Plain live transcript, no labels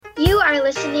are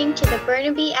listening to the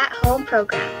Burnaby At Home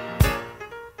Program.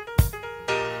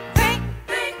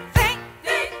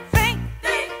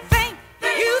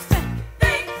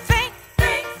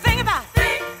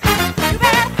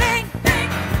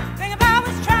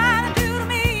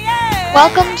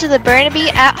 Welcome to the Burnaby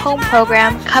At Home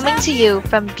Program, coming to you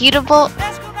from beautiful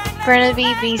Burnaby,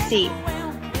 BC.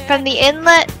 From the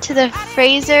inlet to the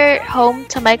Fraser home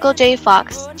to Michael J.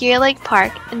 Fox, Deer Lake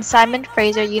Park, and Simon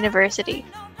Fraser University.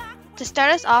 To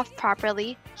start us off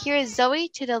properly, here is Zoe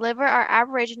to deliver our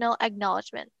Aboriginal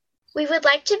Acknowledgement. We would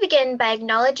like to begin by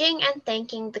acknowledging and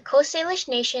thanking the Coast Salish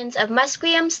nations of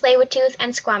Musqueam, Tsleil-Waututh,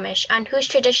 and Squamish, on whose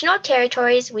traditional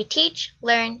territories we teach,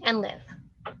 learn, and live.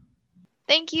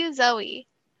 Thank you, Zoe.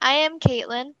 I am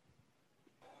Caitlin.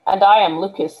 And I am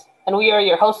Lucas, and we are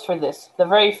your hosts for this, the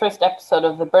very first episode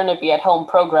of the Burnaby At Home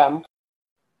Program.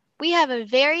 We have a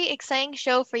very exciting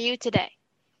show for you today,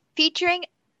 featuring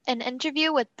an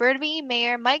interview with Burnaby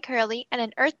Mayor Mike Hurley and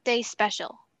an Earth Day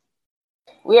special.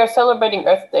 We are celebrating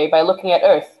Earth Day by looking at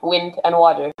earth, wind, and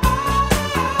water.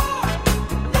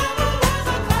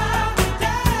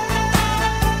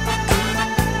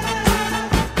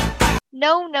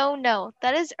 No.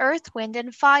 That is earth, wind,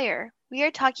 and fire. We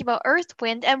are talking about earth,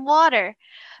 wind, and water.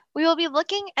 We will be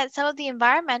looking at some of the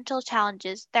environmental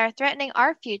challenges that are threatening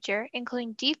our future,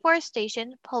 including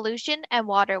deforestation, pollution, and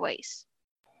water waste.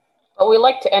 But we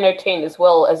like to entertain as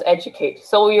well as educate,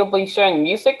 so we will be sharing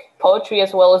music, poetry,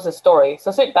 as well as a story. So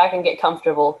sit back and get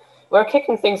comfortable. We're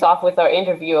kicking things off with our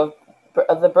interview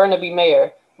of the Burnaby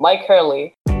Mayor, Mike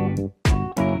Hurley.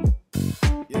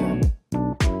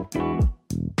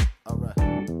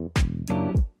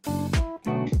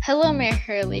 Hello, Mayor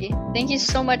Hurley. Thank you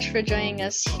so much for joining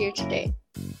us here today.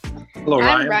 Hello,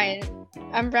 Ryan.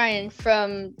 I'm Brian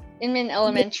from Inman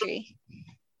Elementary.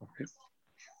 Okay.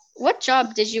 What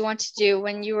job did you want to do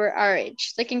when you were our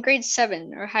age, like in grade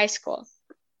 7 or high school?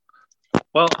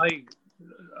 Well, I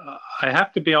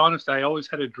have to be honest. I always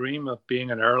had a dream of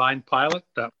being an airline pilot.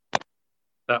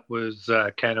 That was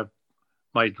kind of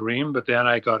my dream. But then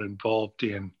I got involved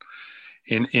in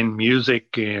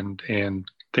music and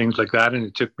things like that, and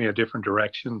it took me a different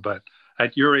direction. But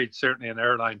at your age, certainly an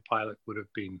airline pilot would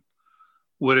have been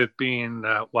what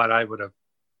I would have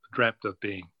dreamt of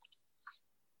being.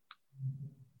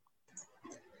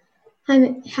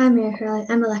 Hi, Mayor Hurley.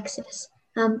 I'm Alexis.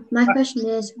 My question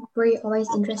is, were you always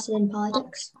interested in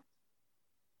politics?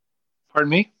 Pardon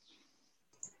me?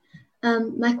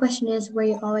 My question is, were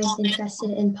you always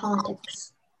interested in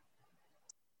politics?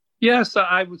 Yes,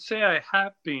 I would say I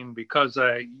have been, because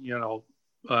I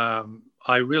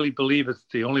really believe it's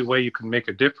the only way you can make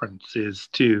a difference is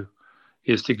to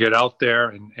get out there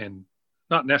and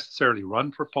not necessarily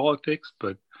run for politics,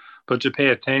 but to pay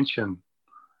attention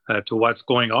to what's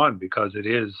going on, because it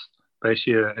is,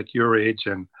 especially at your age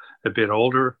and a bit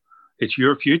older, it's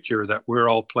your future that we're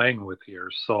all playing with here.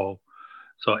 So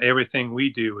everything we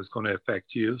do is going to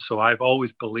affect you. So I've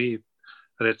always believed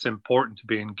that it's important to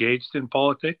be engaged in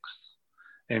politics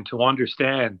and to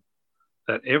understand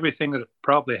that everything that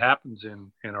probably happens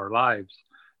in our lives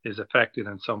is affected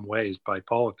in some ways by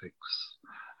politics.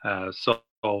 So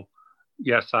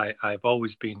yes, I've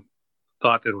always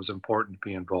thought that it was important to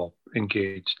be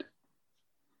engaged.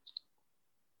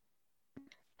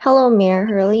 Hello, Mayor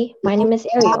Hurley. My name is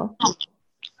Ariel.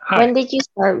 Hi. When did you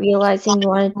start realizing you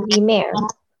wanted to be mayor?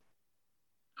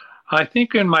 I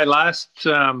think in my last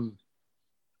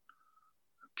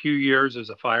few years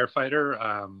as a firefighter,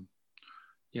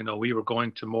 we were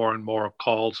going to more and more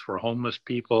calls for homeless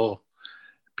people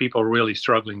really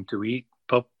struggling to eat,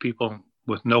 people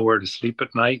with nowhere to sleep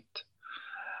at night.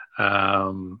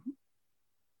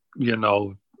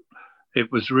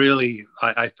 It was really,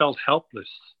 I felt helpless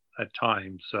at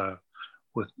times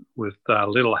with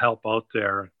little help out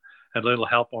there and little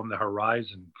help on the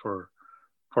horizon for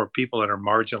people that are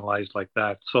marginalized like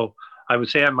that. So I would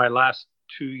say in my last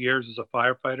 2 years as a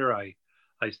firefighter,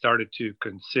 I started to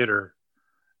consider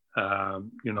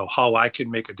how I can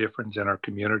make a difference in our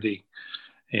community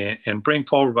and bring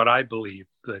forward what I believe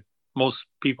that most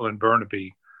people in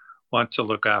Burnaby want to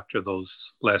look after those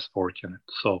less fortunate.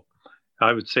 So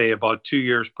I would say about 2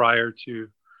 years prior to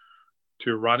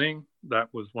running,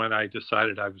 that was when I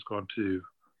decided I was going to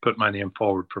put my name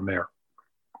forward for mayor.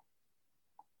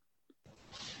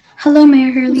 Hello,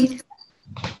 Mayor Hurley.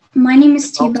 My name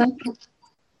is Tiba,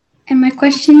 and my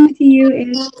question to you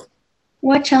is,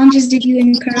 what challenges did you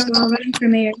incur while running for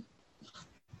mayor?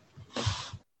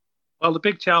 Well, the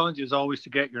big challenge is always to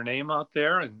get your name out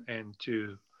there and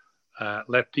to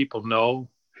let people know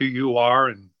who you are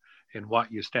and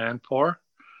what you stand for.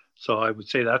 So I would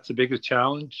say that's the biggest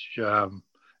challenge.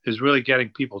 is really getting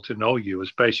people to know you,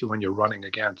 especially when you're running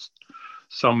against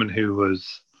someone who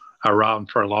was around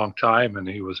for a long time and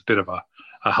who was a bit of a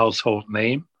household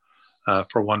name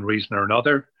for one reason or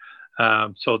another.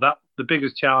 So that the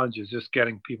biggest challenge is just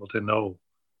getting people to know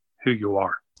who you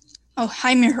are. Oh,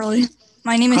 hi, Mayor Hurley.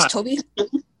 My name is Toby.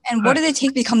 And what did it take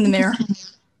to become the mayor?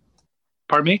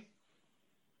 Pardon me?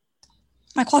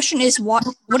 My question is, what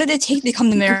did it take to become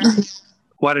the mayor?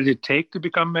 What did it take to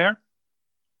become mayor?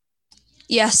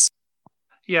 Yes.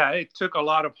 Yeah, it took a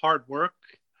lot of hard work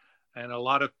and a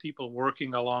lot of people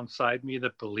working alongside me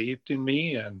that believed in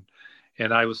me.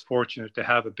 And I was fortunate to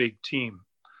have a big team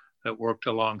that worked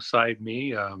alongside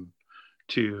me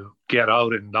to get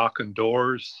out and knock on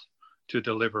doors, to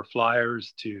deliver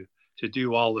flyers, to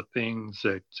do all the things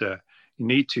that you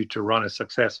need to run a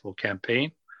successful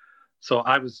campaign. So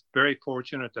I was very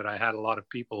fortunate that I had a lot of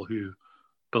people who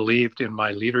believed in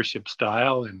my leadership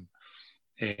style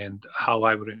and how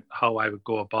I would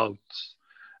go about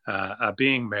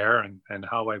being mayor and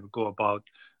how I would go about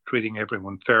treating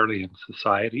everyone fairly in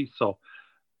society. So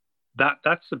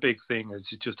that's the big thing, is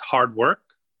just hard work,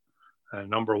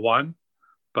 number one,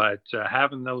 but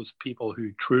having those people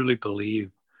who truly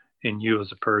believe in you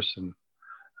as a person,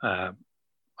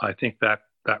 I think that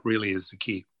really is the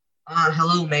key.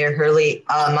 Hello, Mayor Hurley.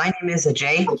 My name is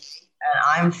Ajay, and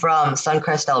I'm from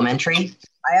Suncrest Elementary.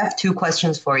 I have two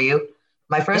questions for you.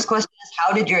 My first question is,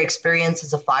 how did your experience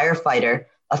as a firefighter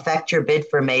affect your bid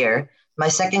for mayor? My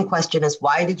second question is,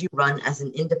 why did you run as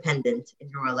an independent in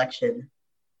your election?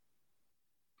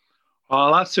 Well,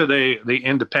 I'll answer the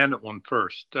independent one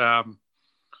first.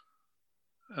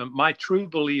 My true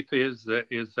belief is that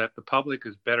the public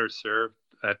is better served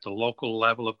at the local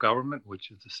level of government, which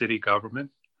is the city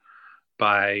government,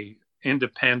 by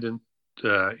independent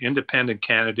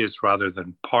candidates rather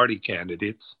than party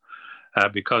candidates,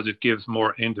 because it gives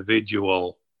more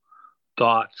individual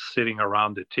thoughts sitting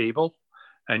around the table,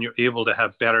 and you're able to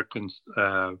have better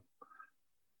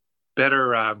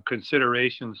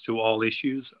considerations to all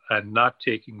issues and not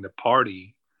taking the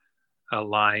party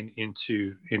line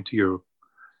into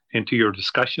your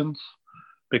discussions.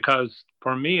 Because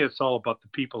for me, it's all about the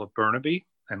people of Burnaby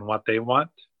and what they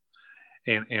want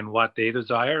and what they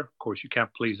desire. Of course, you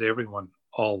can't please everyone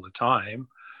all the time,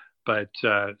 but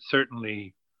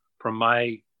certainly from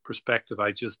my perspective,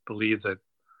 I just believe that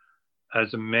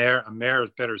as a mayor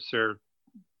is better served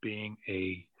being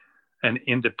an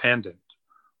independent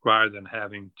rather than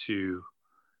having to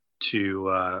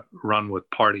run with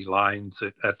party lines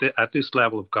at this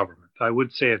level of government. I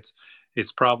would say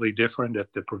it's probably different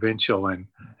at the provincial and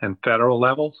federal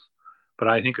levels, but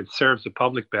I think it serves the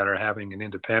public better having an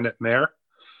independent mayor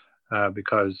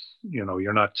because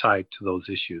you're not tied to those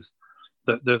issues.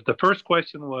 The first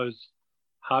question was,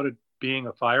 how did being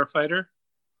a firefighter?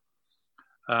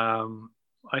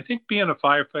 I think being a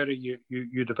firefighter,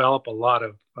 you develop a lot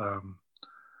of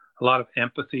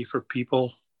empathy for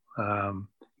people,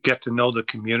 get to know the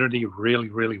community really,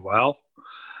 really well.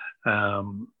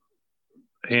 And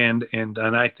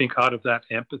I think out of that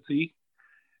empathy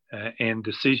and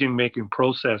decision-making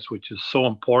process, which is so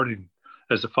important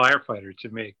as a firefighter to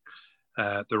make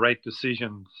the right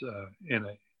decisions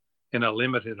in a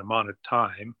limited amount of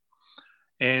time,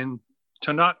 and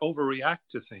to not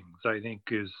overreact to things, I think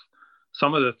is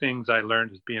some of the things I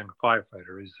learned as being a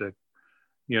firefighter is that,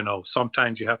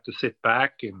 sometimes you have to sit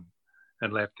back and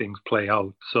let things play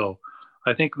out. So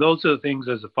I think those are the things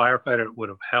as a firefighter that would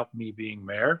have helped me being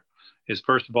mayor, is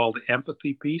first of all, the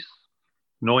empathy piece,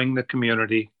 knowing the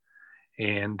community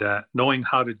and knowing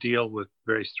how to deal with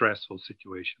very stressful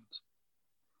situations.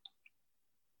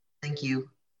 Thank you.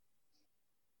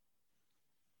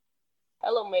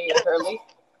 Hello, Mayor Hurley.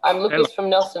 I'm Lucas from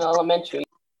Nelson Elementary.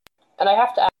 And I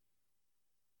have to ask,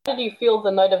 how did you feel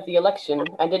the night of the election,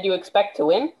 and did you expect to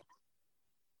win?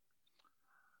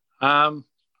 I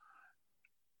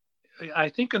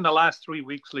think in the last 3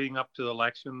 weeks leading up to the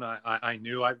election, I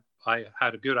knew I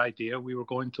had a good idea we were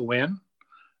going to win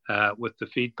with the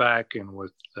feedback and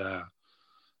with, the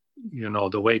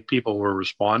way people were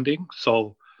responding.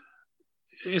 So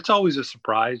it's always a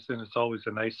surprise, and it's always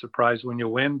a nice surprise when you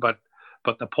win, but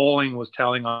the polling was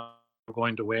telling us we're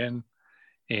going to win,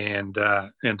 and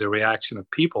the reaction of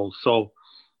people. So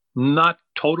not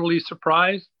totally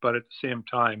surprised, but at the same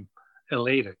time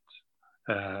elated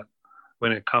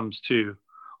when it comes to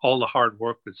all the hard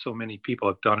work that so many people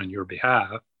have done on your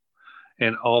behalf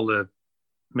and all the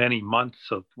many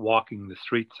months of walking the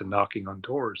streets and knocking on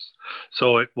doors.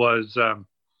 So it was a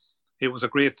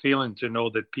great feeling to know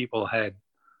that people had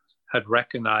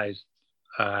recognized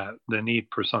the need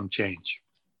for some change.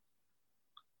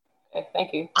 Okay,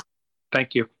 thank you.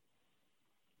 Thank you.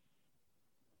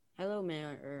 Hello,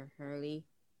 Mayor Hurley.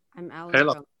 I'm Alan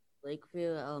Hello. from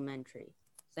Lakeview Elementary.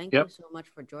 Thank Yep. you so much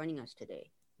for joining us today.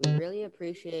 We really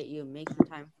appreciate you making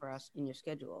time for us in your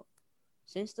schedule.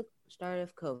 Since the start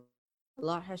of COVID, a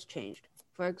lot has changed.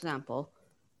 For example,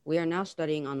 we are now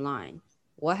studying online.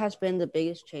 What has been the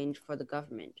biggest change for the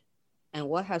government? And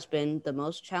what has been the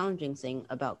most challenging thing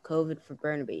about COVID for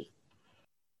Burnaby?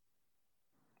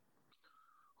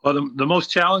 Well, the most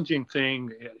challenging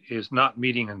thing is not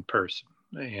meeting in person.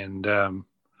 And,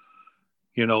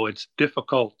 it's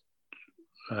difficult,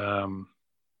 to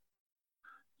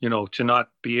not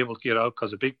be able to get out,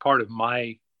 because a big part of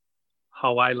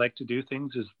how I like to do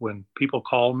things is when people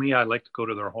call me, I like to go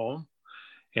to their home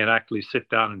and actually sit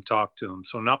down and talk to them.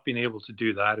 So not being able to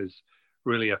do that has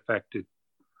really affected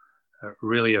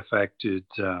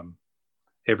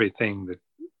everything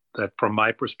that from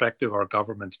my perspective, our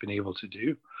government's been able to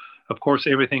do. Of course,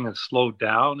 everything has slowed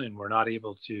down and we're not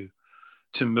able to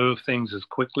move things as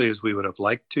quickly as we would have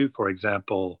liked to. For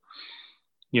example,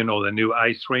 the new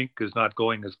ice rink is not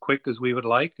going as quick as we would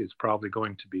like. It's probably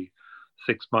going to be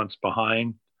 6 months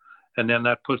behind. And then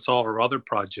that puts all our other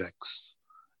projects,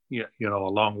 a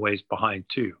long ways behind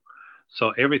too. So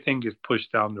everything gets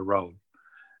pushed down the road.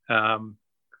 The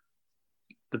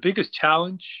biggest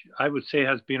challenge, I would say,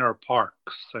 has been our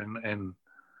parks and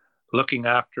looking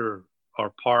after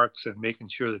our parks and making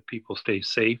sure that people stay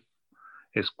safe.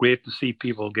 It's great to see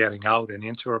people getting out and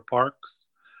into our parks,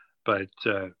 but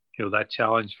that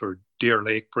challenge for Deer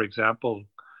Lake, for example,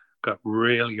 got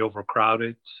really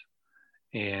overcrowded,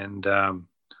 and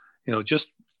just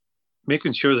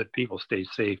making sure that people stay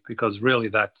safe, because really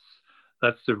that's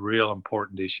the real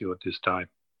important issue at this time.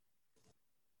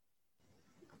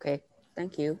 Okay,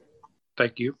 thank you.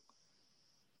 Thank you.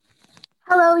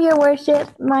 Hello, Your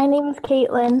Worship. My name is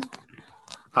Caitlin.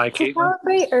 Hi, To Caitlin.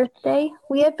 celebrate Earth Day,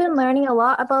 we have been learning a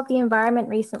lot about the environment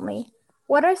recently.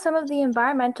 What are some of the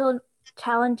environmental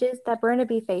challenges that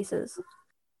Burnaby faces?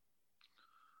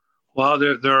 Well,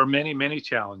 there are many, many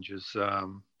challenges, but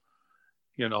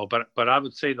I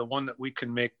would say the one that we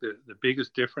can make the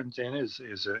biggest difference in is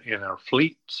in our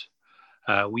fleet.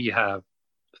 We have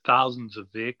thousands of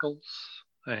vehicles,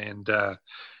 and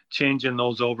changing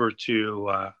those over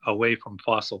to away from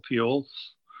fossil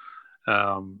fuels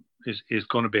is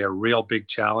going to be a real big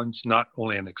challenge, not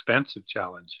only an expensive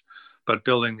challenge, but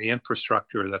building the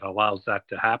infrastructure that allows that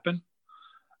to happen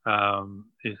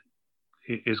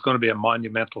is going to be a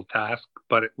monumental task,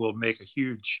 but it will make a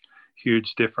huge,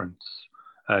 huge difference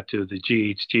to the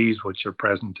GHGs which are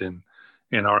present in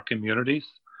our communities,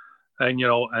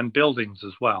 and buildings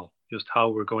as well, just how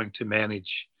we're going to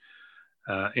manage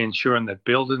ensuring that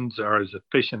buildings are as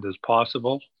efficient as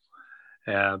possible.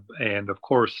 And of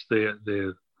course,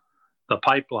 the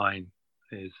pipeline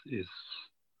is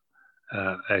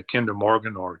at Kinder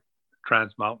Morgan, or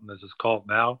Trans Mountain as it's called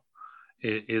now,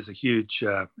 is a huge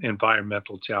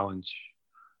environmental challenge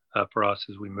for us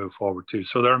as we move forward too.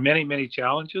 So there are many, many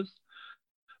challenges,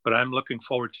 but I'm looking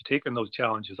forward to taking those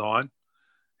challenges on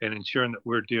and ensuring that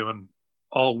we're doing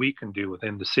all we can do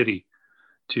within the city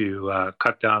to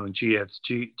cut down on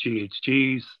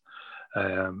GHGs,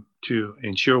 to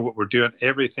ensure what we're doing,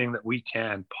 everything that we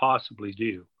can possibly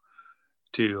do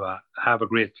to have a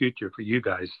great future for you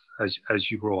guys as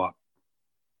you grow up.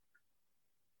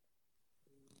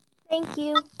 Thank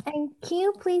you. And can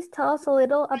you please tell us a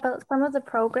little about some of the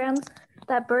programs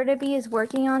that Burnaby is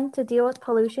working on to deal with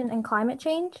pollution and climate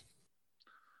change?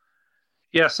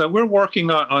 Yeah, so we're working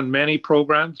on many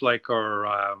programs, like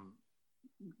our,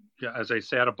 as I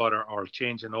said, about our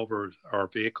changing over our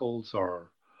vehicles,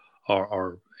 our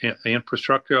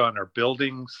infrastructure on our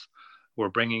buildings. We're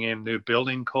bringing in new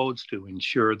building codes to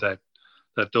ensure that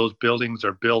those buildings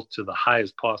are built to the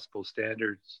highest possible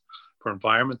standards for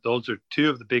environment. Those are two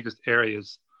of the biggest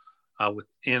areas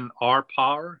within our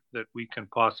power that we can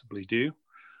possibly do.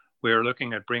 We're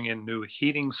looking at bringing new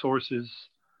heating sources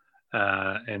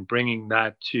and bringing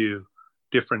that to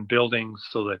different buildings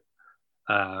so that,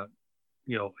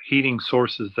 heating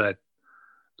sources that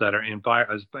are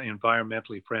as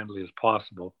environmentally friendly as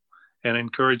possible, and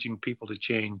encouraging people to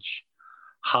change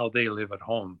how they live at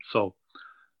home. So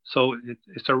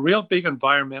it's a real big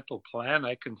environmental plan.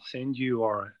 I can send you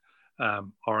our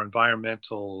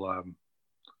environmental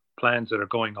plans that are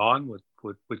going on,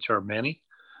 with which are many.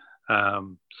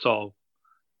 So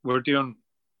we're doing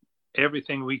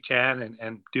everything we can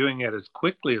and doing it as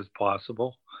quickly as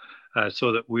possible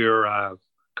so that we're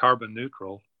carbon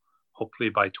neutral, hopefully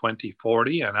by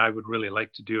 2040. And I would really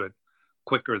like to do it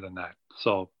quicker than that.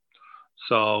 So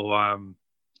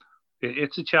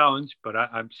it's a challenge, but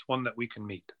it's one that we can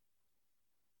meet.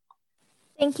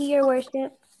 Thank you, Your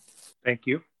Worship. Thank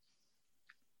you.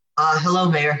 Hello,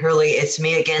 Mayor Hurley. It's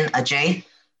me again, Ajay.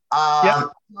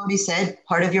 Yep. You already said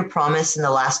part of your promise in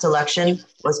the last election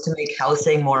was to make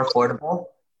housing more affordable.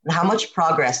 And how much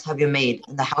progress have you made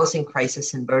in the housing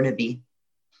crisis in Burnaby?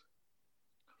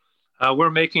 We're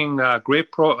making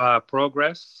great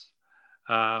progress.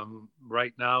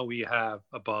 Right now, we have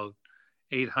about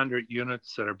 800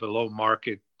 units that are below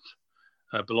market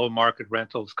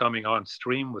rentals coming on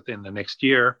stream within the next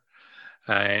year.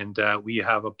 And we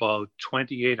have about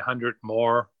 2,800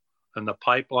 more in the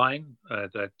pipeline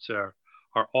that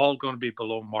are all going to be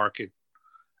below market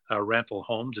rental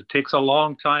homes. It takes a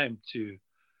long time to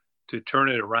turn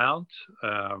it around.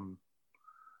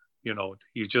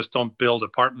 You just don't build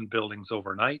apartment buildings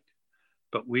overnight,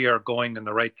 but we are going in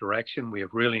the right direction. We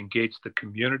have really engaged the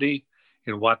community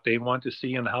in what they want to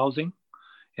see in housing,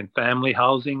 in family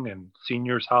housing and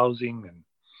seniors housing.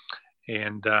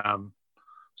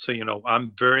 So,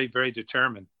 I'm very, very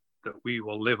determined that we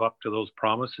will live up to those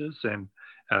promises. And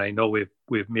I know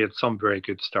we've made some very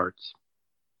good starts.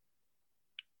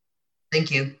 Thank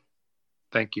you.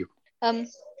 Thank you.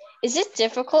 Is it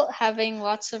difficult having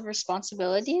lots of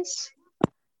responsibilities?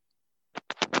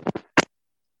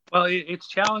 Well, it's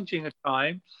challenging at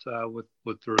times with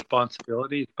the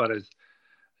responsibilities, but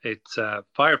it's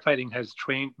firefighting has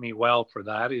trained me well for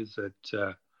that. Is that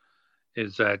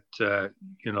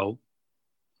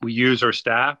we use our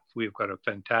staff. We've got a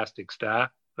fantastic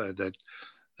staff that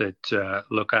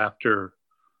look after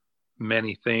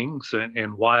many things.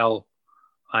 And while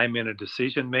I'm in a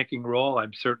decision-making role,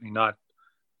 I'm certainly not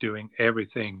doing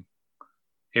everything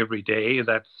every day.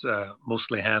 That's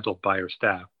mostly handled by our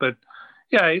staff. But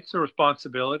yeah, it's a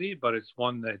responsibility, but it's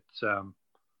one that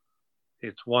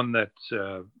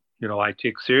I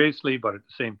take seriously, but at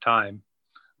the same time,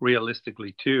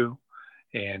 realistically too.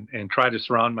 And try to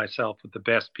surround myself with the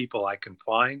best people I can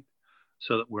find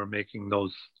so that we're making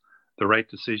the right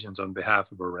decisions on behalf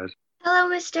of our residents. Hello,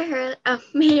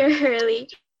 Mayor Hurley.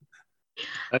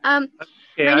 My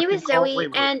name is Zoe,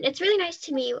 and it's really nice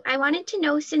to meet you. I wanted to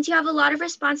know, since you have a lot of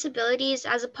responsibilities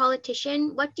as a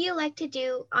politician, what do you like to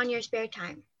do on your spare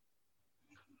time?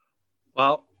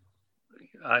 Well,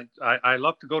 I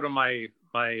love to go to my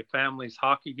family's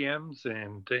hockey games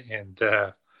and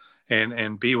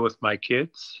be with my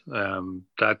kids.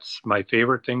 That's my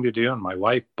favorite thing to do, and my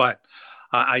wife. But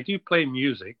I do play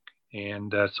music,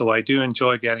 and so I do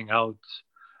enjoy getting out,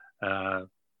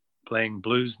 playing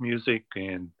blues music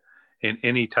and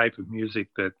any type of music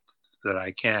that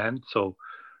I can. So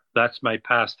that's my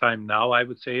pastime now, I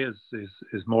would say, is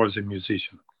more as a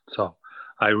musician. So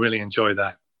I really enjoy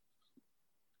that.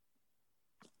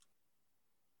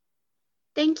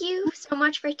 Thank you so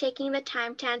much for taking the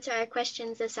time to answer our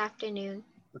questions this afternoon.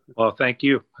 Well, thank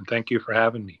you. And thank you for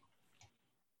having me.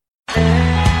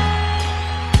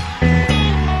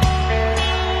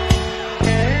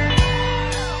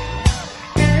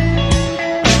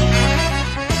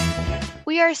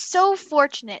 We are so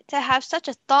fortunate to have such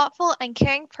a thoughtful and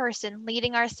caring person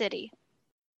leading our city.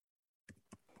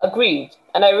 Agreed,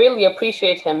 and I really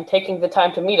appreciate him taking the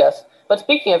time to meet us. But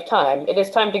speaking of time, it is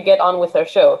time to get on with our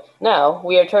show. Now,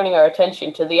 we are turning our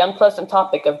attention to the unpleasant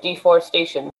topic of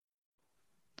deforestation.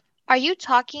 Are you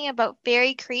talking about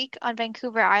Fairy Creek on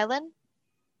Vancouver Island?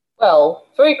 Well,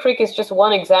 Fairy Creek is just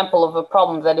one example of a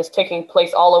problem that is taking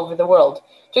place all over the world.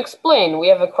 To explain, we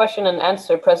have a question and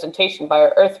answer presentation by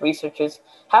our Earth researchers.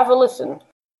 Have a listen.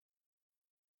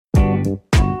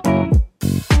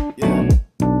 Yeah.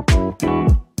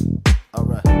 All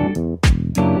right.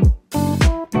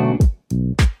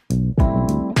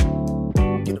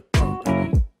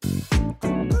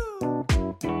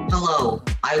 Hello,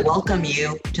 I welcome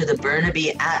you to the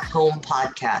Burnaby At Home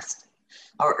podcast.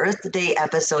 Our Earth Day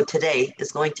episode today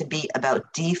is going to be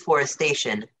about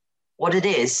deforestation, what it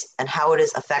is, and how it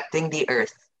is affecting the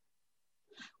Earth.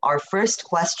 Our first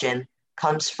question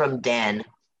comes from Dan.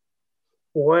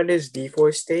 What is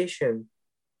deforestation?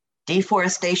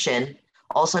 Deforestation,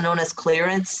 also known as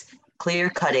clearance, clear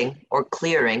cutting, or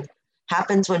clearing,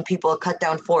 happens when people cut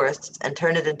down forests and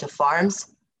turn it into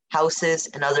farms, houses,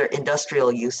 and other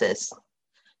industrial uses.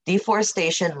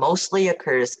 Deforestation mostly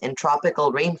occurs in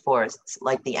tropical rainforests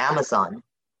like the Amazon.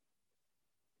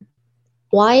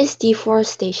 Why is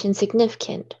deforestation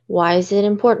significant? Why is it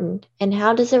important? And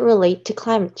how does it relate to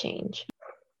climate change?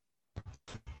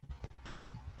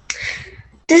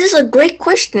 This is a great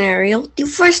question, Ariel.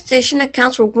 Deforestation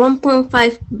accounts for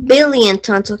 1.5 billion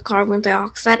tons of carbon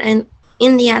dioxide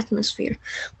in the atmosphere,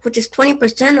 which is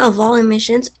 20% of all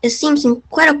emissions. It seems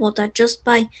incredible that just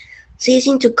by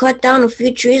ceasing to cut down a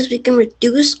few trees, we can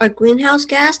reduce our greenhouse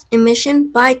gas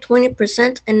emission by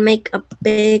 20% and make a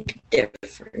big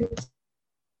difference.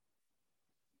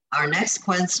 Our next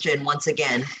question, once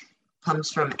again,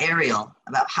 comes from Ariel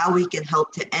about how we can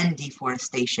help to end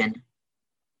deforestation.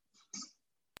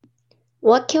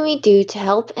 What can we do to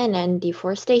help and end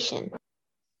deforestation?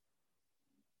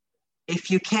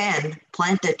 If you can,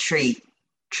 plant a tree.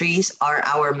 Trees are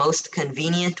our most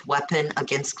convenient weapon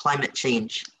against climate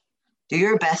change. Do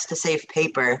your best to save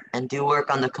paper and do work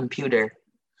on the computer.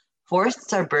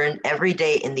 Forests are burned every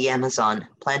day in the Amazon,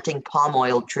 planting palm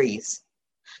oil trees.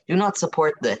 Do not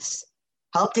support this.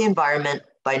 Help the environment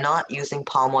by not using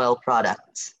palm oil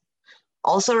products.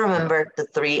 Also remember the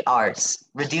 3 R's: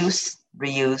 reduce,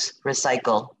 reuse,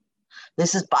 recycle.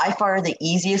 This is by far the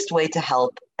easiest way to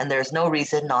help, and there's no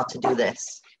reason not to do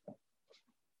this.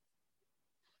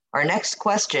 Our next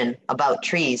question about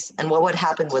trees and what would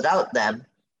happen without them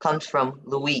comes from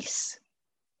Luis.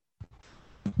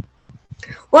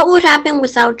 What would happen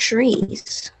without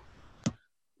trees?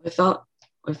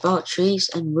 Without trees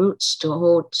and roots to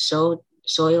hold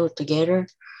soil together,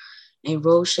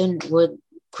 erosion would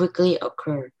quickly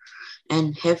occur,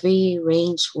 and heavy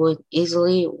rains would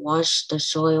easily wash the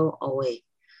soil away.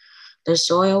 The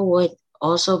soil would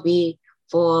also be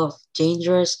full of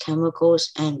dangerous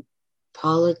chemicals and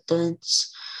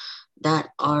pollutants that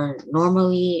are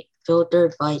normally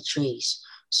filtered by trees,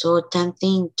 so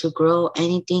attempting to grow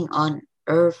anything on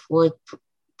Earth would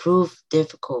prove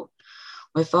difficult.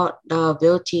 Without the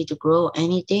ability to grow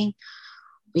anything,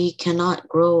 we cannot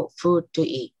grow food to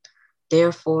eat.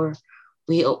 Therefore,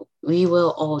 we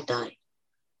will all die.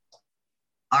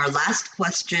 Our last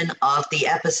question of the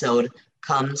episode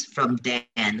comes from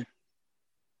Dan.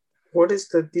 What is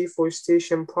the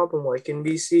deforestation problem like in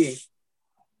BC?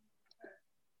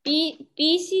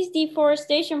 BC's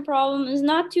deforestation problem is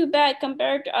not too bad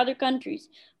compared to other countries,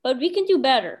 but we can do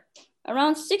better.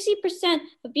 Around 60%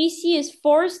 of BC is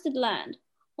forested land.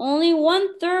 Only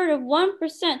 1/3 of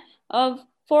 1% of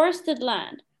forested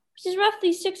land, which is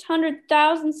roughly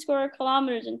 600,000 square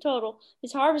kilometers in total,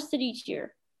 is harvested each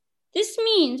year. This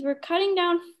means we're cutting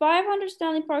down 500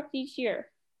 Stanley Parks each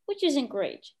year, which isn't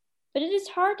great, but it is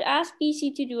hard to ask BC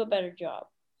to do a better job,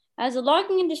 as the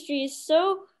logging industry is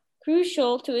so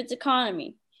crucial to its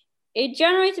economy. It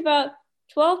generates about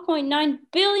 $12.9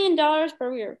 billion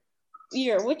per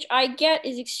year, which I get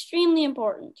is extremely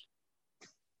important.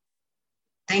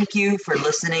 Thank you for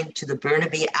listening to the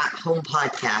Burnaby At Home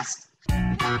podcast.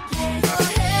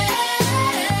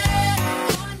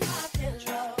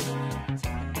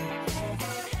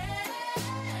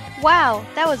 Wow,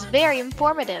 that was very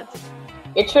informative.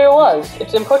 It sure was.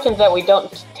 It's important that we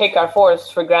don't take our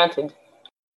forests for granted.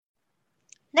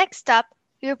 Next up,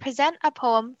 we will present a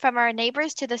poem from our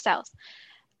neighbors to the south.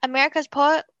 America's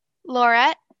Poet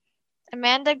Laureate,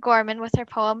 Amanda Gorman, with her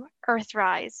poem,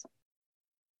 Earthrise.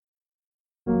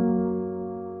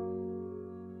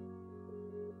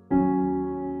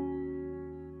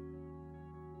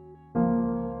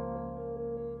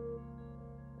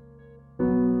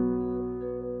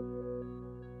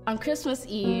 On Christmas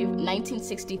Eve,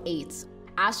 1968,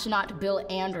 astronaut Bill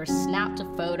Anders snapped a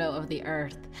photo of the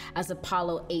Earth as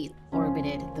Apollo 8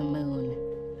 orbited the moon.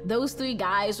 Those 3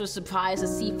 guys were surprised to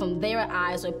see from their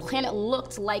eyes what a planet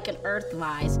looked like an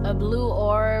Earthrise, a blue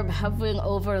orb hovering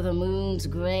over the moon's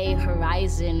gray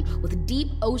horizon with deep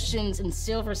oceans and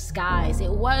silver skies. It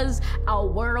was our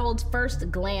world's first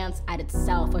glance at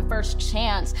itself, our first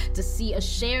chance to see a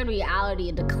shared reality,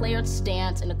 a declared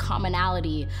stance, and a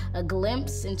commonality, a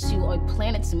glimpse into our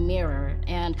planet's mirror.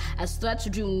 And as threats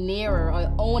drew nearer,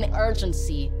 our own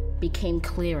urgency became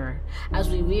clearer as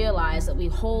we realized that we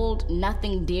hold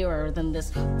nothing dearer than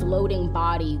this floating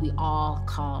body we all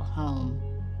call home.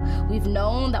 We've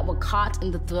known that we're caught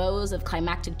in the throes of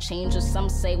climactic changes some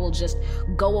say will just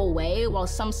go away, while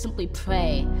some simply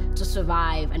pray to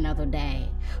survive another day.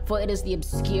 For it is the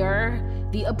obscure,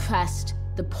 the oppressed,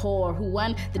 the poor who,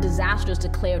 when the disaster is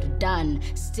declared done,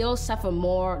 still suffer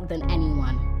more than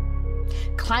anyone.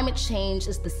 Climate change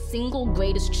is the single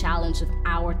greatest challenge of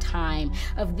our time.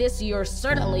 Of this, you're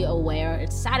certainly aware.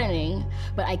 It's saddening,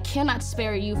 but I cannot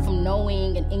spare you from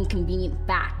knowing an inconvenient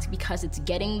fact, because it's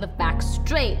getting the facts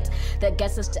straight that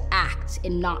gets us to act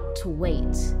and not to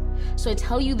wait. So I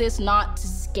tell you this not to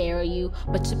scare you,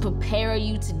 but to prepare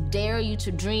you, to dare you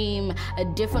to dream a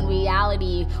different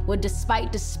reality where,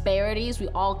 despite disparities, we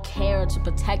all care to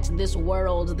protect this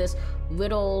world, this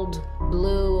riddled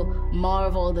blue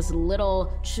marvel, this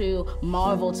little true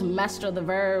marvel, to master the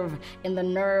verve and the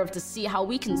nerve to see how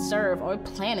we can serve our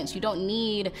planet. You don't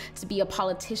need to be a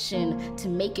politician to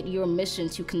make it your mission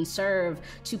to conserve,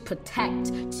 to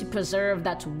protect, to preserve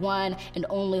that one and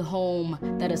only home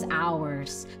that is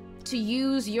ours. to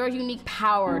use your unique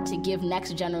power to give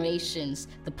next generations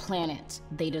the planet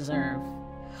they deserve.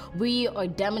 We are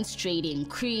demonstrating,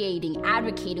 creating,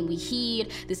 advocating. We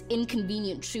heed this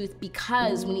inconvenient truth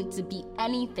because we need to be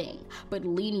anything but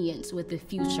lenient with the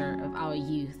future of our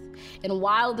youth. And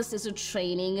while this is a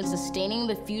training in sustaining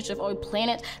the future of our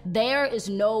planet, there is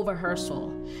no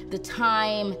rehearsal. The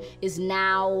time is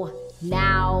now,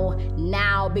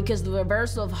 because the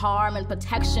reversal of harm and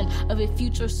protection of a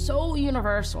future so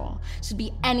universal should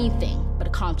be anything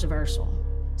but controversial.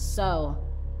 So,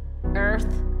 Earth,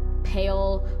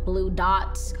 pale blue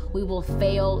dots, we will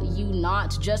fail you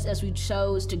not, just as we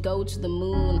chose to go to the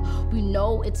moon. We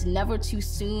know it's never too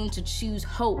soon to choose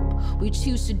hope. We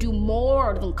choose to do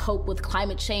more than cope with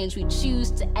climate change. We choose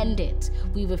to end it.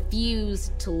 We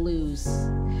refuse to lose.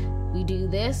 We do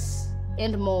this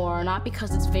and more, not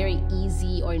because it's very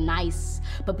easy or nice,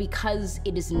 but because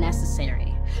it is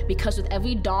necessary. Because with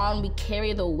every dawn we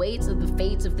carry the weight of the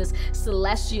fates of this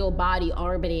celestial body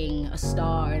orbiting a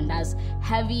star, and as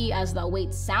heavy as that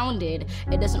weight sounded,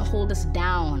 it doesn't hold us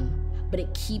down, but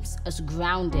it keeps us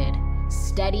grounded,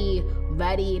 steady,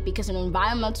 ready, because an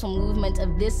environmental movement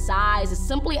of this size is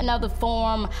simply another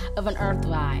form of an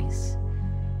Earthrise.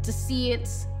 To see it,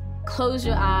 close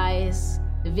your eyes,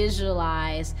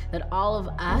 visualize that all of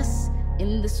us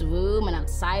in this room and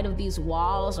outside of these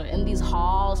walls or in these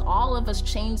halls, all of us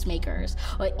change makers,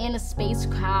 or in a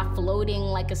spacecraft floating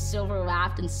like a silver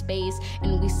raft in space,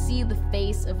 and we see the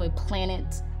face of a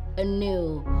planet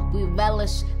anew. We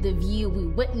relish the view, we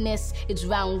witness its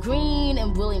round green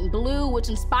and brilliant blue, which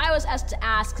inspires us to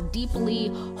ask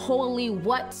deeply, wholly,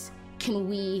 what can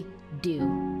we do?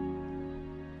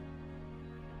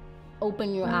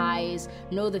 Open your eyes,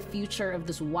 know the future of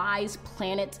this wise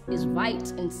planet is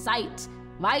right in sight,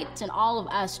 right in all of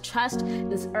us. Trust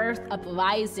this earth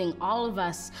uprising, all of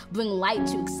us bring light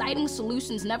to exciting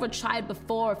solutions never tried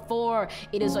before, for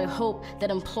it is our hope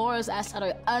that implores us at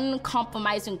our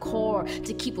uncompromising core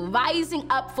to keep rising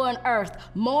up for an earth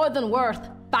more than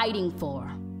worth fighting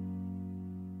for.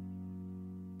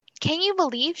 Can you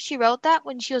believe she wrote that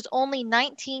when she was only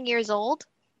 19 years old?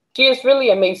 She is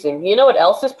really amazing. You know what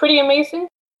else is pretty amazing?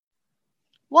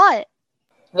 What?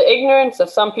 The ignorance of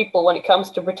some people when it comes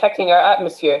to protecting our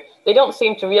atmosphere. They don't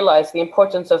seem to realize the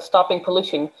importance of stopping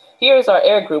pollution. Here is our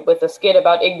air group with a skit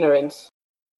about ignorance.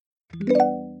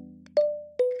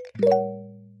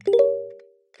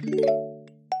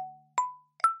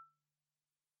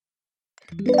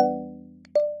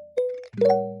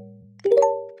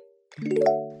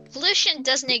 Pollution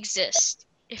doesn't exist.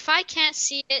 If I can't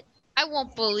see it, I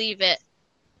won't believe it.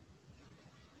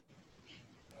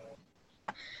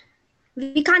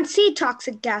 We can't see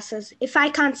toxic gases. If I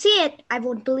can't see it, I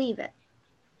won't believe it.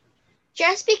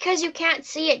 Just because you can't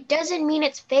see it doesn't mean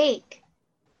it's fake.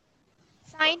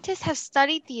 Scientists have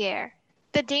studied the air.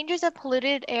 The dangers of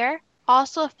polluted air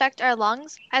also affect our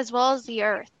lungs as well as the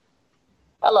earth.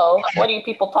 Hello, what are you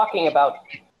people talking about?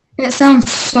 It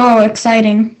sounds so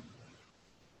exciting.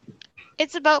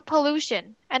 It's about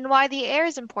pollution and why the air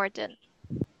is important.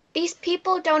 These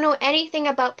people don't know anything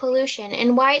about pollution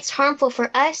and why it's harmful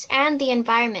for us and the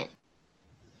environment.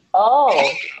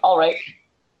 Oh, all right.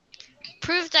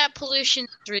 Prove that pollution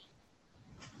is real.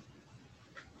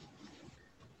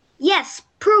 Yes,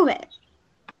 prove it.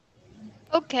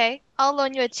 Okay, I'll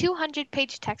loan you a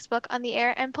 200-page textbook on the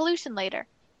air and pollution later.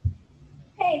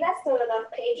 Hey, that's not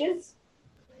enough pages.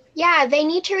 Yeah, they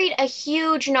need to read a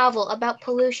huge novel about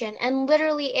pollution and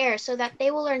literally air so that they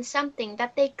will learn something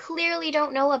that they clearly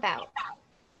don't know about.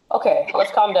 Okay,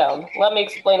 let's calm down. Let me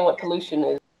explain what pollution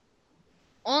is.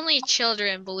 Only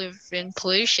children believe in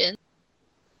pollution.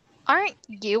 Aren't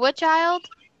you a child?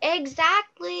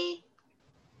 Exactly.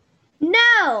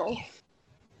 No!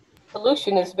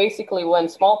 Pollution is basically when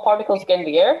small particles get in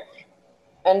the air,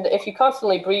 and if you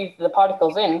constantly breathe the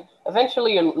particles in,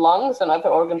 eventually your lungs and other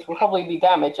organs will probably be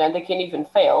damaged and they can even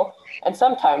fail, and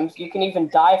sometimes you can even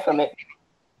die from it.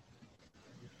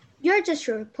 You're just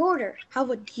a reporter. How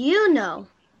would you know?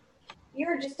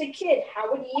 You're just a kid.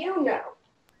 How would you know?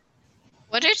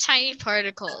 What are tiny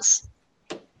particles?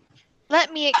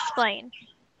 Let me explain.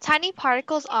 Tiny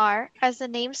particles are, as the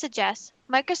name suggests,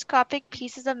 microscopic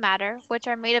pieces of matter which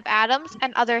are made of atoms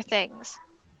and other things.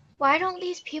 Why don't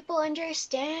these people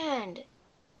understand?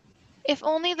 If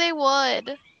only they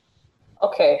would.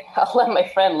 Okay, I'll let my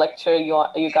friend lecture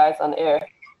you guys on air.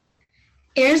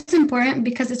 Air is important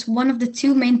because it's one of the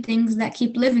two main things that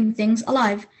keep living things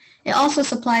alive. It also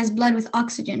supplies blood with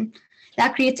oxygen.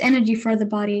 That creates energy for the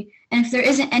body. And if there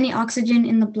isn't any oxygen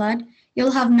in the blood, you'll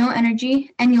have no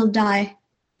energy and you'll die.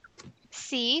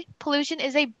 See, pollution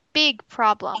is a big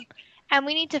problem. And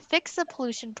we need to fix the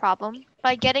pollution problem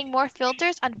by getting more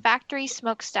filters on factory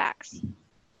smokestacks.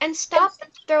 And stop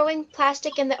throwing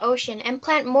plastic in the ocean and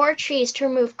plant more trees to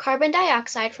remove carbon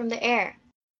dioxide from the air.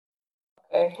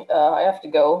 Okay, I have to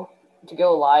go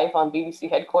live on BBC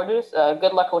headquarters.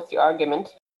 Good luck with your argument.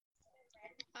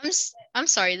 I'm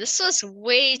sorry, this was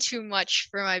way too much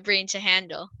for my brain to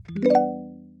handle.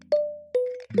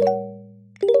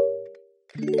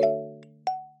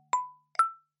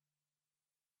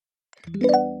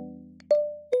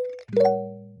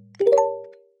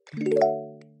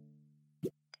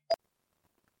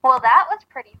 Well, that was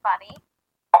pretty funny.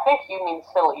 I think you mean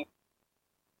silly.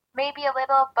 Maybe a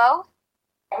little of both?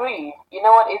 Agree. You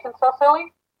know what isn't so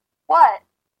silly? What?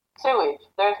 Sewage.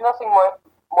 There's nothing more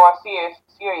serious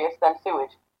than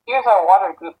sewage. Here's our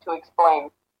water group to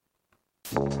explain.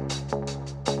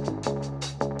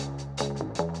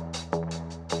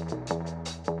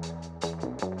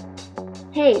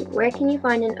 Hey, where can you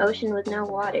find an ocean with no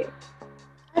water?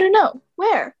 I don't know.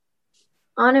 Where?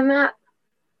 On a map.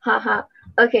 Haha.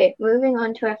 Okay, moving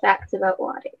on to our facts about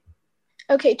water.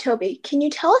 Okay, Toby, can you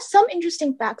tell us some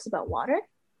interesting facts about water?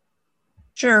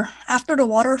 Sure. After the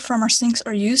water from our sinks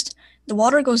are used, the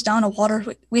water goes down a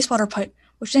wastewater pipe,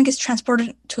 which then gets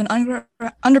transported to an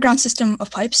underground system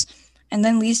of pipes and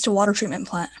then leads to a water treatment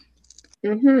plant.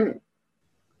 Mm-hmm.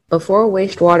 Before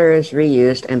wastewater is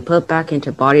reused and put back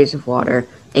into bodies of water,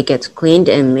 it gets cleaned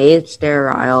and made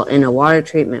sterile in a water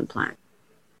treatment plant.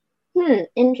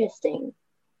 Interesting.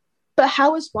 But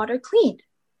how is water cleaned?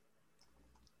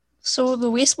 So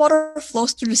the wastewater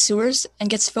flows through the sewers and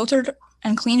gets filtered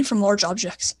and cleaned from large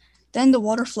objects. Then the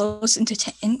water flows into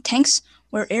tanks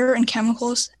where air and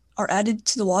chemicals are added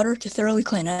to the water to thoroughly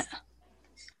clean it.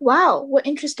 Wow, what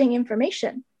interesting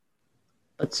information.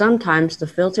 But sometimes the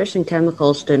filters and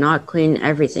chemicals do not clean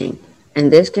everything,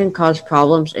 and this can cause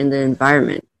problems in the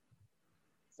environment.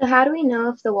 So how do we know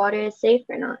if the water is safe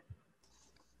or not?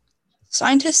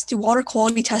 Scientists do water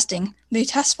quality testing. They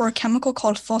test for a chemical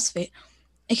called phosphate.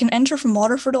 It can enter from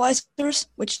water fertilizers,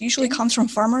 which usually comes from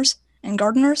farmers and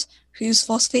gardeners who use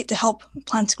phosphate to help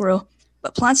plants grow.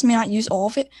 But plants may not use all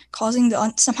of it, causing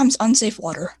the sometimes unsafe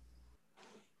water.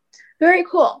 Very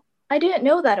cool. I didn't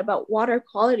know that about water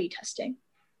quality testing.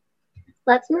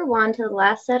 Let's move on to the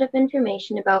last set of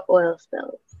information about oil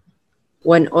spills.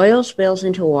 When oil spills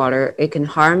into water, it can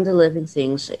harm the living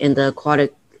things in the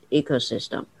aquatic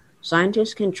ecosystem.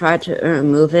 Scientists can try to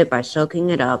remove it by soaking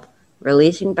it up,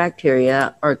 releasing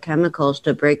bacteria or chemicals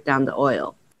to break down the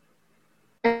oil.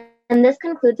 And this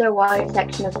concludes our water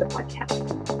section of the podcast.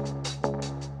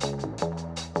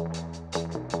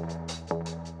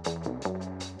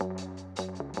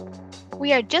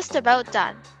 We are just about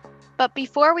done. But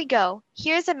before we go,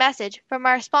 here's a message from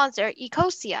our sponsor,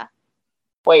 Ecosia.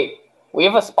 Wait, we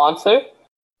have a sponsor?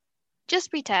 Just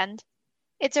pretend.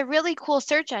 It's a really cool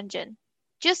search engine.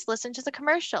 Just listen to the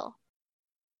commercial.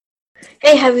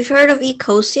 Hey, have you heard of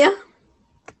Ecosia?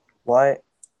 What?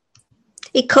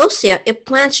 Ecosia, it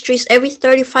plants trees every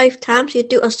 35 times you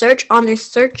do a search on their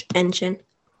search engine.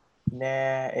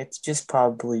 Nah, it's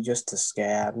probably just a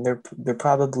scam. They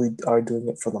probably are doing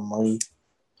it for the money.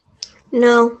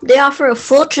 No, they offer a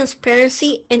full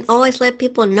transparency and always let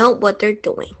people know what they're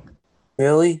doing.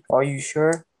 Really? Are you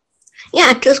sure?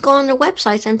 Yeah, just go on their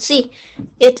websites and see.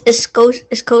 It's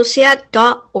Ecosia.org.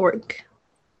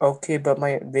 Okay, but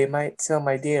they might sell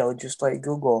my data just like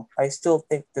Google. I still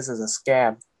think this is a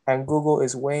scam, and Google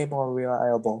is way more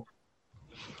reliable.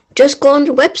 Just go on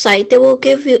the website. They will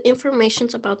give you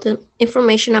information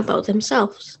about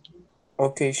themselves.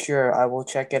 Okay, sure. I will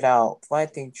check it out.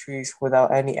 Planting trees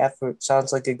without any effort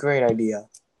sounds like a great idea.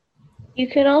 You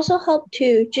can also help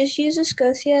too. Just use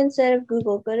Ecosia instead of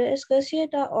Google. Go to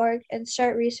Ecosia.org and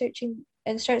start searching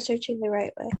the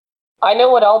right way. I know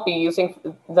what I'll be using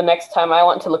the next time I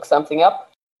want to look something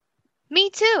up. Me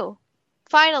too.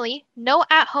 Finally, no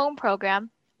at-home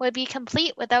program would be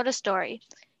complete without a story.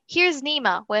 Here's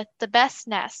Nima with The Best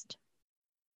Nest.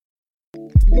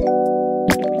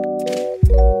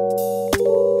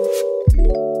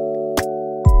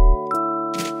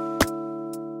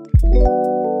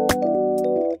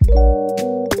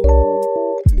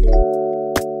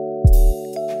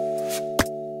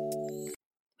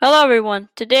 Hello everyone,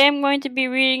 today I'm going to be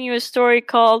reading you a story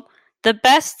called The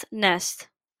Best Nest.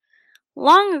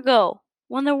 Long ago,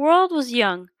 when the world was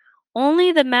young,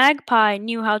 only the magpie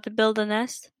knew how to build a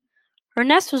nest. Her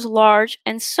nest was large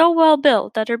and so well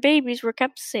built that her babies were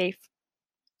kept safe.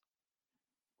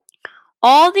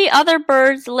 All the other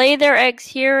birds lay their eggs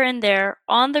here and there,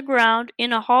 on the ground,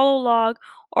 in a hollow log,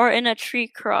 or in a tree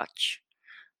crotch.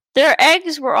 Their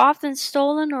eggs were often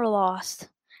stolen or lost,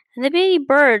 and the baby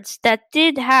birds that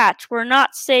did hatch were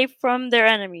not safe from their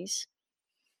enemies.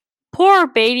 Poor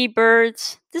baby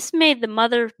birds! This made the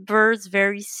mother birds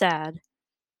very sad.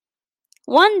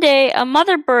 One day a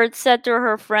mother bird said to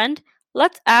her friend,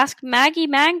 "Let's ask Maggie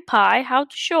Magpie how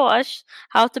to show us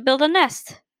how to build a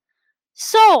nest."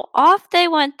 So off they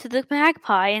went to the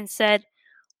magpie and said,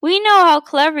 "We know how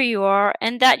clever you are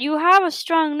and that you have a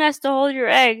strong nest to hold your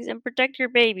eggs and protect your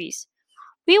babies.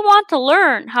 We want to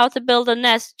learn how to build a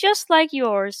nest just like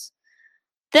yours.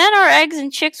 Then our eggs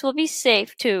and chicks will be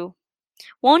safe too.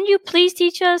 Won't you please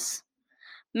teach us?"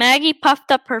 Maggie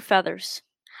puffed up her feathers.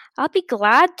 "I'll be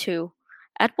glad to."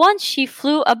 At once she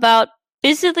flew about,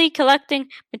 busily collecting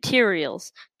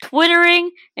materials,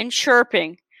 twittering and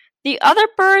chirping. The other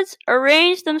birds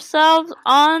arranged themselves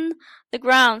on the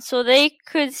ground so they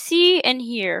could see and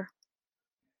hear.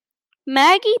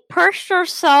 Maggie perched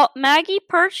herself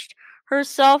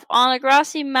on a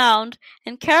grassy mound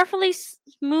and carefully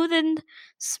smoothened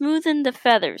the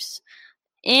feathers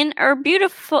in her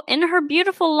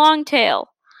beautiful long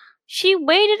tail. She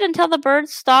waited until the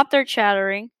birds stopped their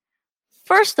chattering.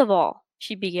 "First of all,"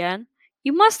 she began,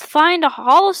 "you must find a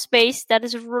hollow space that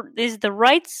is the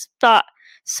right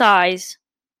size."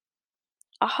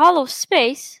 "A hollow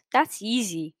space? That's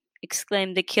easy,"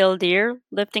 exclaimed the killdeer,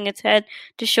 lifting its head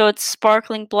to show its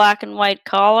sparkling black and white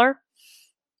collar.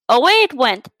 Away it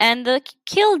went, and the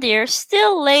killdeer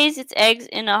still lays its eggs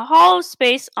in a hollow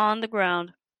space on the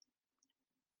ground.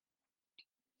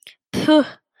 "Pooh!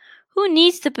 Who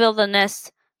needs to build a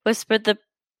nest?" whispered the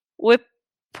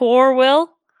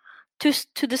whippoorwill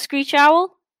to the screech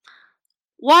owl.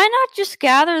 "Why not just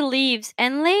gather leaves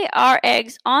and lay our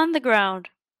eggs on the ground?"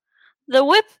 The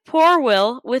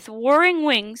whippoorwill, with whirring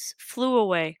wings, flew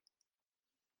away.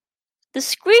 The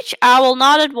screech owl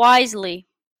nodded wisely.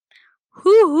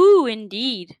 "Hoo-hoo,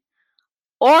 indeed!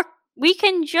 Or we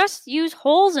can just use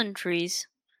holes in trees."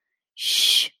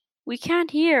 "Shh! We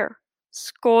can't hear,"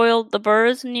 squealed the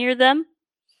birds near them.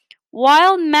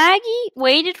 While Maggie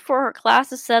waited for her class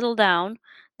to settle down,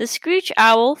 the screech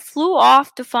owl flew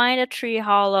off to find a tree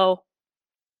hollow.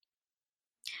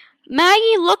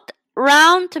 Maggie looked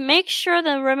round to make sure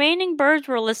the remaining birds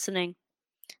were listening.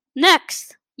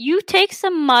 "Next, you take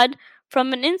some mud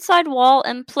from an inside wall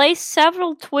and place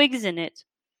several twigs in it."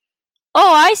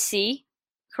 "Oh, I see,"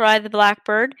 cried the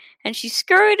blackbird, and she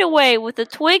scurried away with a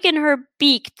twig in her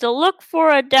beak to look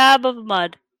for a dab of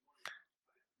mud.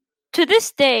 To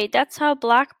this day, that's how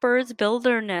blackbirds build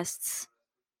their nests.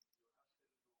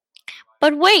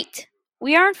 "But wait,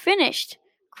 we aren't finished,"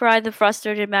 cried the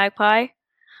frustrated magpie.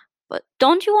 "But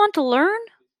don't you want to learn?"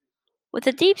 With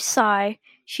a deep sigh,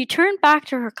 she turned back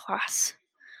to her class.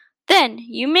 "Then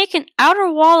you make an outer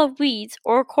wall of weeds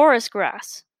or chorus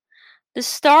grass." The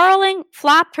starling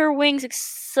flapped her wings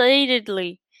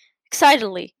excitedly.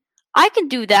 "I can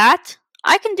do that!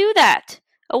 I can do that!"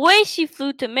 Away she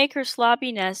flew to make her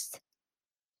sloppy nest.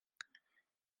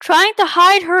 Trying to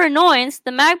hide her annoyance,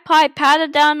 the magpie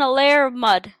patted down a layer of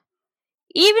mud.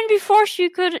 Even before she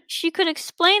could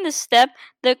explain the step,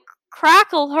 the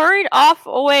crackle hurried off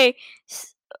away,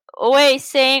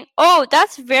 saying, "Oh,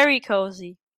 that's very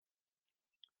cozy."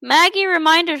 Maggie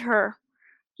reminded her,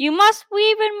 "You must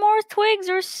weave in more twigs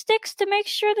or sticks to make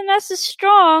sure the nest is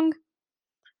strong."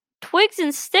 Twigs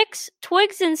and sticks,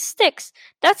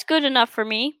 that's good enough for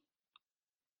me."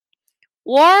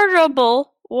 Warbled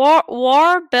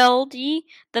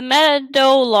the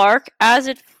meadowlark as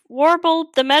it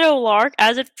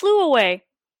flew away,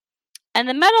 and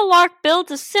the meadowlark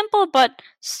builds a simple but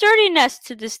sturdy nest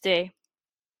to this day.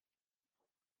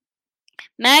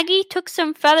 Maggie took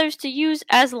some feathers to use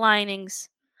as linings.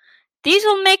 "These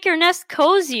will make your nest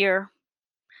cozier."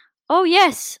 "Oh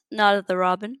yes," nodded the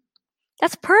robin.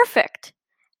 "That's perfect,"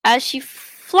 as she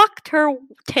flucked her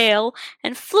tail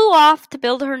and flew off to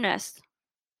build her nest.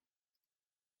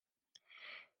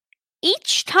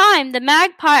 Each time the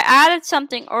magpie added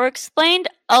something or explained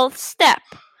a step,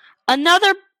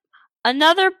 another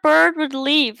bird would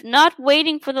leave, not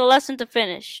waiting for the lesson to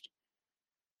finish.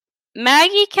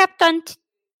 Maggie kept on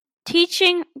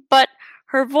teaching, but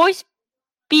her voice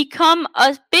became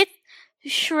a bit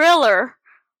shriller,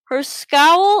 her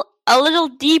scowl a little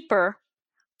deeper.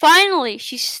 Finally,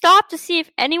 she stopped to see if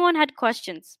anyone had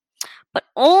questions. But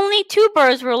only two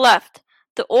birds were left,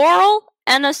 the oriole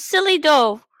and a silly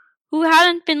dove who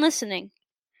hadn't been listening.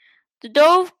 The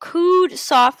dove cooed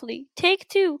softly, "Take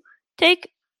two,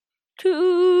 take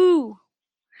two."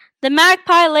 The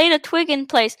magpie laid a twig in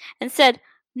place and said,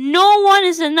 "No one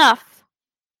is enough.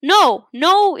 No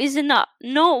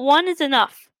one is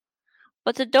enough."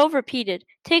 But the dove repeated,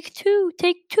 "Take two,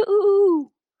 take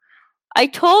two." I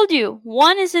told you,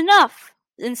 one is enough,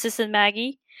 insisted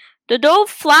Maggie. The dove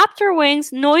flapped her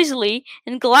wings noisily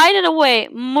and glided away,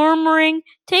 murmuring,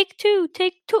 "Take two,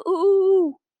 take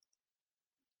two."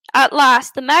 At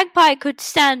last, the magpie could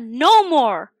stand no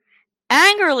more.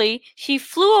 Angrily, she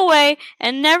flew away,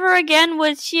 and never again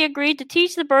would she agree to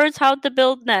teach the birds how to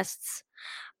build nests.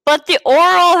 But the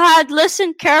Oral had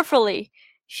listened carefully.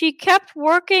 She kept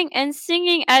working and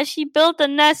singing as she built a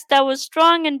nest that was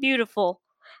strong and beautiful.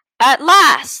 At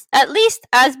least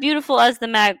as beautiful as the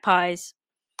magpie's.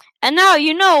 And now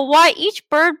you know why each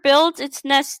bird builds its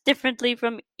nest differently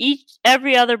from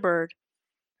every other bird.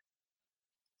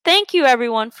 Thank you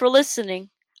everyone for listening.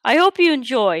 I hope you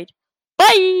enjoyed.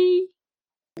 Bye!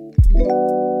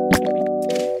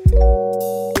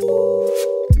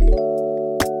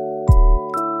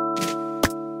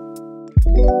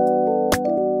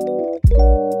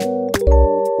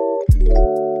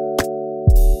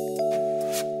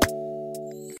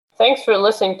 Thanks for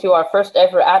listening to our first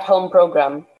ever at-home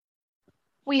program.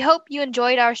 We hope you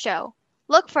enjoyed our show.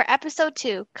 Look for episode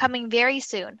 2 coming very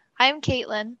soon. I'm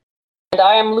Caitlin. And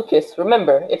I am Lucas.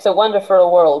 Remember, it's a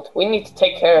wonderful world. We need to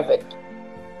take care of it.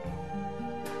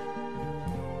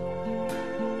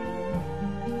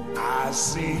 I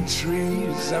see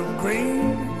trees of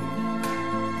green,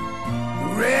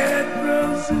 red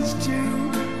roses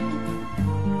too.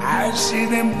 I see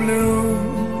them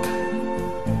bloom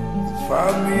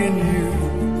for me and you.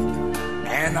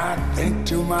 And I think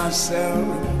to myself,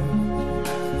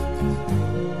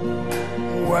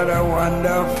 what a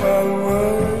wonderful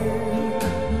world.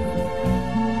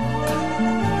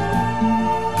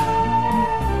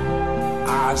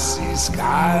 I see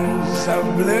skies of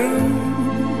blue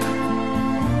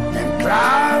and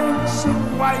clouds of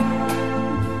white,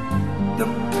 the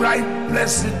bright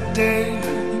blessed day,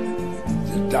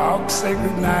 the dark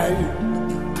sacred night.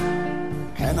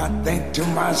 And I think to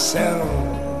myself,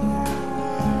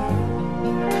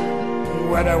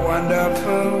 what a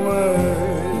wonderful world.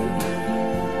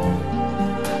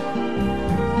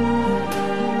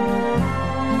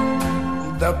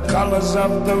 The colors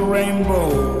of the rainbow,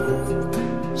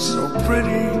 so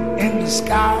pretty in the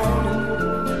sky,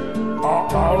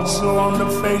 are also on the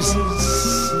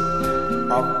faces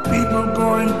of people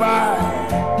going by.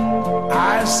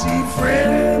 I see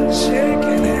friends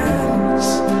shaking hands,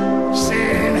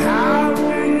 saying, "How do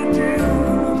you do?"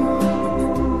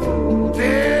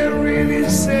 They're really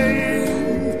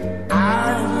saying, "I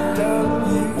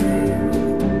love you."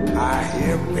 I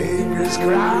hear babies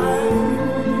cry,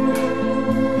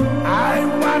 I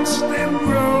watch them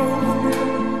grow.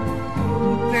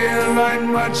 They learn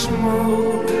much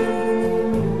more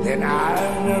than I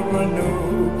never knew.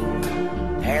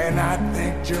 And I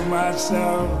think to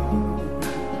myself,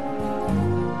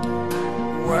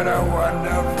 what a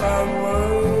wonderful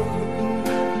world.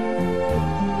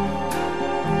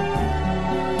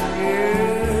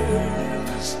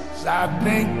 Yes, I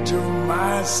think to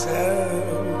myself,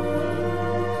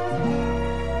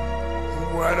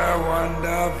 what a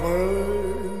wonderful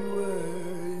world.